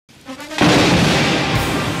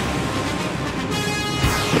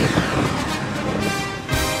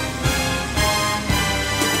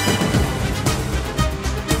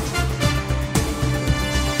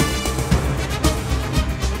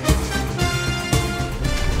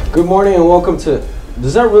Good morning and welcome to.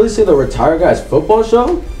 Does that really say the Retired Guys Football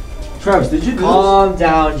Show? Travis, did you do Calm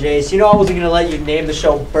down, Jace. You know I wasn't going to let you name the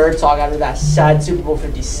show Bird Talk after that sad Super Bowl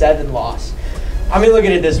 57 loss. I mean, look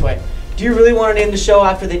at it this way. Do you really want to name the show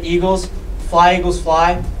after the Eagles? Fly, Eagles,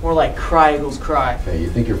 fly? Or like Cry, Eagles, cry? Hey, you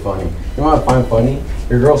think you're funny. You know what I find funny?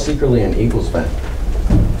 Your girl's secretly an Eagles fan.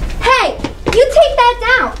 Hey, you take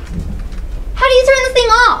that down. How do you turn this thing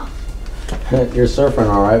off? You're surfing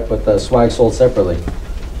alright, but the swag sold separately.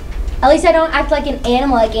 At least I don't act like an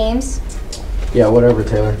animal at games. Yeah, whatever,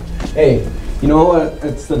 Taylor. Hey, you know what?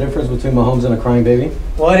 It's the difference between Mahomes and a crying baby?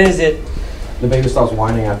 What is it? The baby stops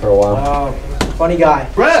whining after a while. Oh, funny guy.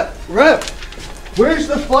 Rep, where's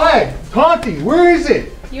the flag? Conti, where is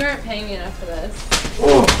it? You aren't paying me enough for this.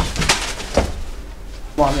 Oh.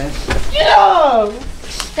 Come on, man. Yeah!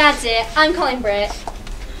 That's it. I'm calling Britt.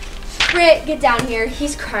 Britt, get down here.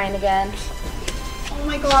 He's crying again. Oh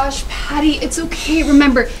my gosh, Patty, it's okay.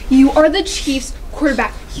 Remember, you are the Chiefs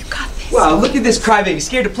quarterback. You got this. Wow, look at this crybaby.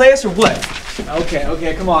 Scared to play us or what?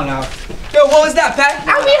 Okay, come on now. Yo, what was that, Pat?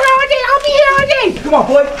 I'll be here all day. Come on,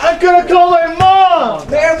 boy. I'm gonna call her mom!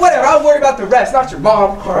 Man, whatever. I'll worry about the rest, not your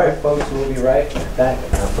mom. Alright, folks, we'll be right back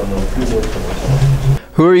after a few words from us.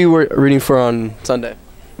 Who are you rooting for on Sunday?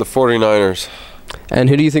 The 49ers. And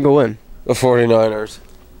who do you think will win? The 49ers.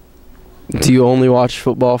 Do you only watch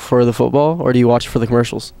football for the football, or do you watch for the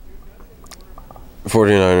commercials?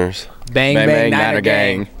 49ers. Bang, bang, Niner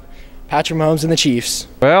gang. Patrick Mahomes and the Chiefs.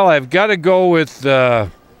 Well, I've got to go with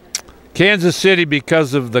Kansas City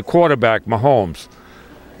because of the quarterback, Mahomes.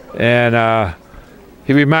 And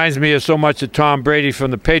he reminds me of so much of Tom Brady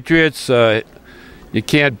from the Patriots. You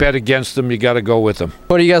can't bet against him. You got to go with him.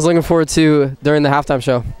 What are you guys looking forward to during the halftime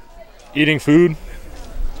show? Eating food.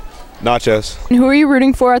 Nachos. And who are you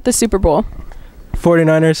rooting for at the Super Bowl?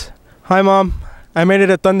 49ers. Hi, Mom. I made it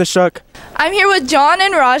at Thunderstruck. I'm here with John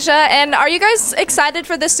and Raja, and are you guys excited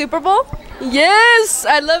for the Super Bowl? Yes,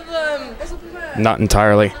 I love them. Not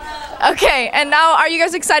entirely. Okay, and now are you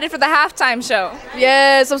guys excited for the halftime show?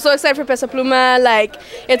 Yes, I'm so excited for Peso Pluma. Like,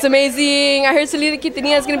 it's amazing. I heard Selena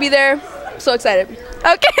Quintanilla is going to be there. So excited.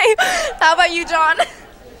 Okay, how about you, John?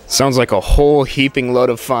 Sounds like a whole heaping load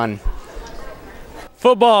of fun.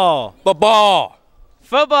 Football. Football.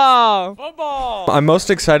 Football. Football. I'm most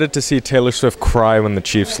excited to see Taylor Swift cry when the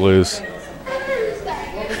Chiefs lose.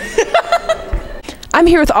 I'm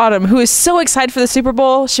here with Autumn, who is so excited for the Super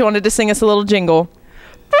Bowl, she wanted to sing us a little jingle.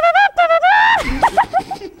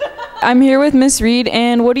 I'm here with Miss Reed,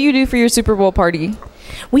 and what do you do for your Super Bowl party?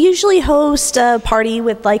 We usually host a party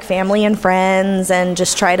with like family and friends and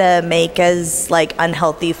just try to make as like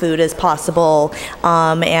unhealthy food as possible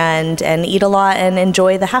and eat a lot and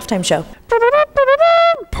enjoy the halftime show.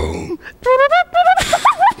 Boom.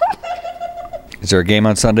 Is there a game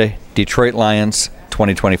on Sunday? Detroit Lions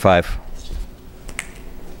 2025.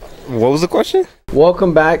 What was the question?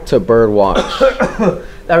 Welcome back to Birdwatch.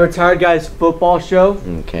 That Retired Guys Football Show.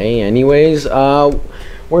 Okay, anyways,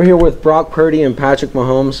 we're here with Brock Purdy and Patrick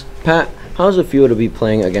Mahomes. Pat, how does it feel to be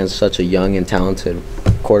playing against such a young and talented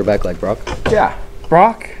quarterback like Brock? Yeah,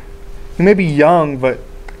 Brock, he may be young, but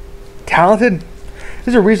talented.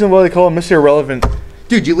 There's a reason why they call him Mr. Irrelevant.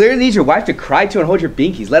 Dude, you literally need your wife to cry to and hold your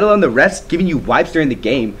binkies, let alone the refs giving you wipes during the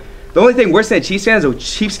game. The only thing worse than a Chiefs fan is a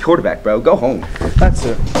Chiefs quarterback, bro. Go home. That's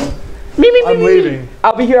it. I'm leaving.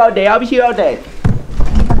 I'll be here all day.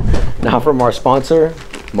 Now from our sponsor,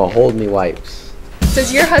 Mahold Me Wipes.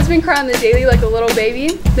 Does your husband cry on the daily like a little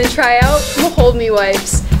baby? Then try out Hold Me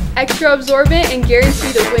Wipes. Extra absorbent and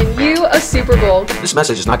guaranteed to win you a Super Bowl. This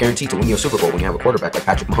message is not guaranteed to win you a Super Bowl when you have a quarterback like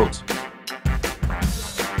Patrick Mahomes.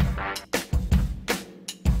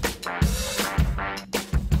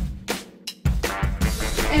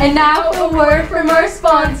 And now a word from our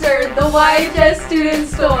sponsor, the YHS Student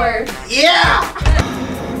Store. Yeah!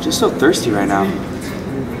 I'm just so thirsty right now.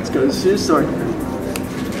 Let's go to the shoe store.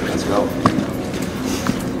 Let's go.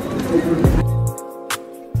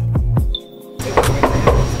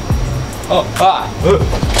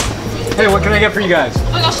 Hey, what can I get for you guys?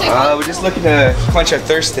 We're just looking to quench our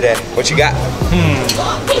thirst today. What you got?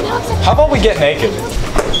 How about we get naked?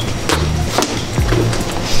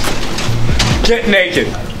 Get naked.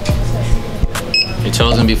 Your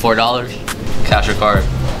total's gonna be $4. Cash or card?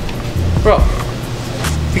 Bro,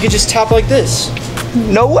 we could just tap like this.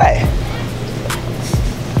 No way.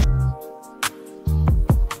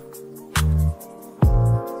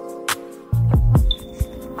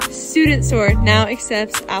 Student Store now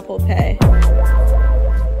accepts Apple Pay.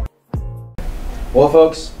 Well,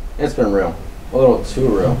 folks, it's been real. A little too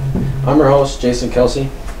real. I'm your host, Jason Kelsey.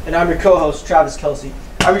 And I'm your co-host, Travis Kelsey.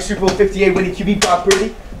 I'm your Super Bowl 58 winning QB, Brock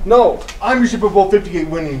Purdy. No, I'm your Super Bowl 58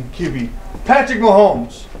 winning QB, Patrick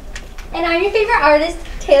Mahomes. And I'm your favorite artist,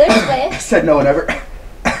 Taylor Swift. Said no one ever.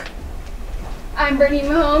 I'm Brittany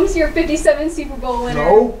Mahomes, your 57 Super Bowl winner.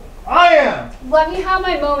 No, I am. Let me have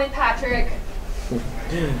my moment, Patrick.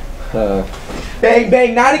 Bang,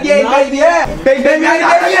 bang, not again, baby. Bang, bang,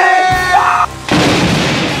 not again.